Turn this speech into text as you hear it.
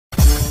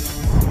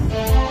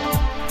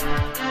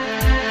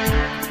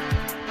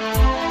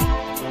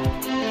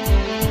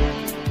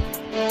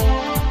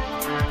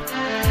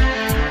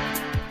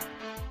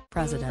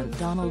President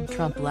Donald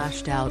Trump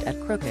lashed out at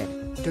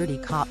crooked, dirty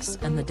cops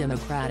and the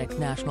Democratic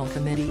National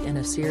Committee in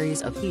a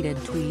series of heated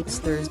tweets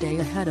Thursday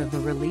ahead of the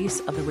release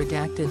of the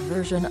redacted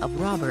version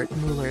of Robert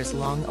Mueller's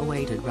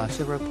long-awaited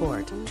Russia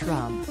report.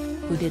 Trump,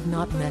 who did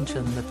not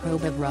mention the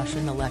probe of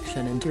Russian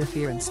election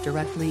interference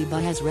directly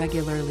but has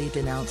regularly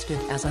denounced it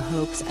as a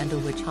hoax and a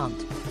witch hunt,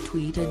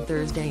 tweeted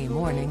Thursday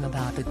morning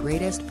about the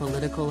greatest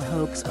political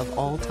hoax of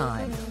all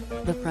time.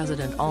 The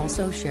president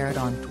also shared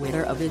on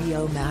Twitter a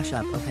video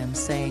mashup of him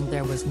saying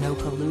there was no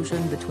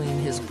collusion between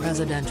his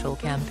presidential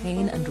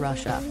campaign and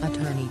Russia.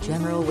 Attorney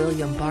General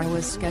William Barr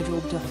was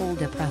scheduled to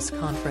hold a press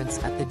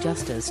conference at the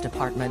Justice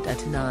Department at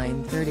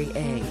 9:30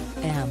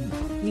 a.m.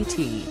 ET,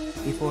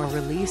 before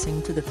releasing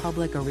to the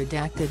public a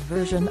redacted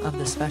version of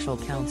the special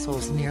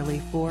counsel's nearly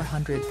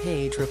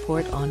 400-page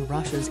report on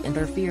Russia's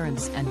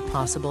interference and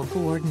possible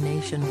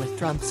coordination with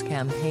Trump's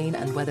campaign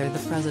and whether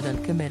the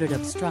president committed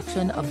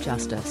obstruction of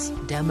justice.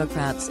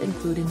 Democrats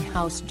including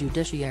House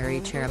Judiciary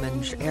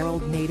Chairman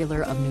Gerald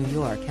Nadler of New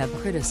York have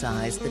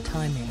criticized the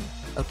timing,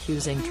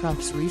 accusing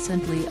Trump's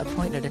recently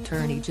appointed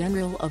Attorney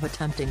General of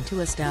attempting to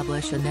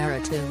establish a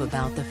narrative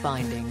about the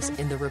findings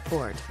in the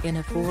report. In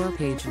a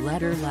 4-page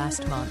letter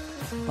last month,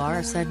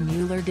 Barr said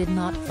Mueller did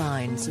not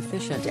find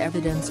sufficient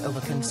evidence of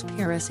a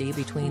conspiracy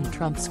between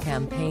Trump's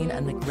campaign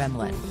and the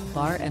Kremlin.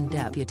 Barr and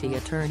Deputy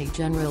Attorney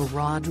General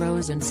Rod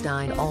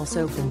Rosenstein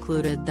also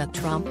concluded that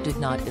Trump did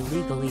not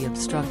illegally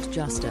obstruct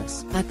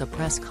justice. At the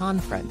press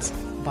conference,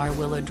 Barr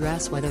will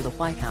address whether the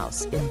White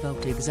House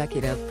invoked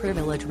executive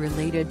privilege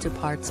related to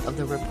parts of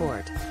the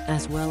report,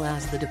 as well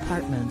as the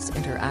department's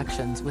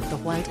interactions with the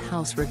White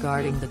House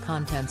regarding the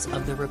contents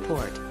of the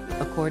report,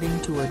 according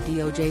to a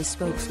DOJ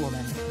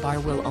spokeswoman. Barr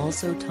will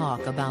also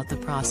talk about the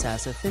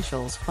process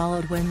officials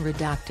followed when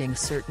redacting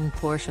certain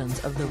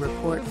portions of the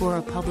report for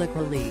a public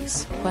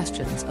release.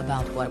 Questions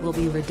about what will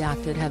be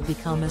redacted have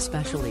become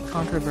especially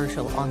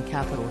controversial on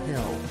Capitol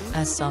Hill,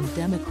 as some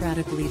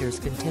Democratic leaders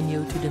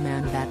continue to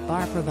demand that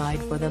Barr provide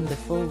for them the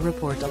full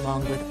report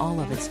along with all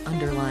of its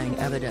underlying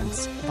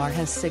evidence. Barr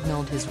has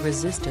signaled his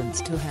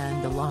resistance to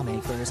hand the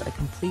lawmakers a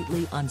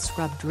completely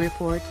unscrubbed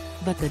report,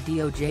 but the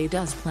DOJ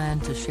does plan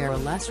to share a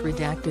less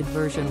redacted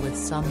version with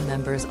some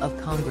members of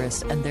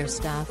Congress and their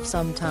staff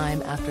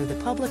sometime after the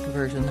public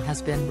version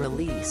has been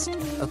released,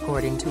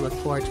 according to a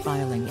court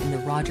filing in the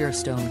Roger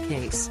Stone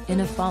case.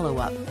 In a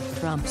follow-up,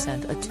 Trump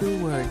sent a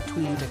 2-word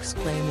tweet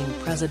exclaiming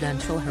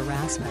presidential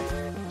harassment.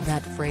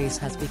 That phrase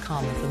has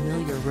become a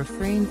familiar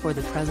refrain for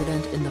the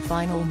president in the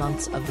final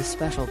months of the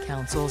special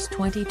counsel's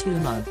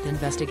 22-month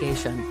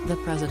investigation. The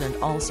president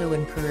also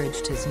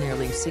encouraged his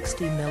nearly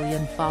 60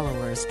 million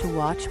followers to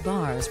watch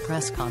Barr's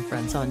press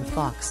conference on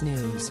Fox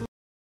News.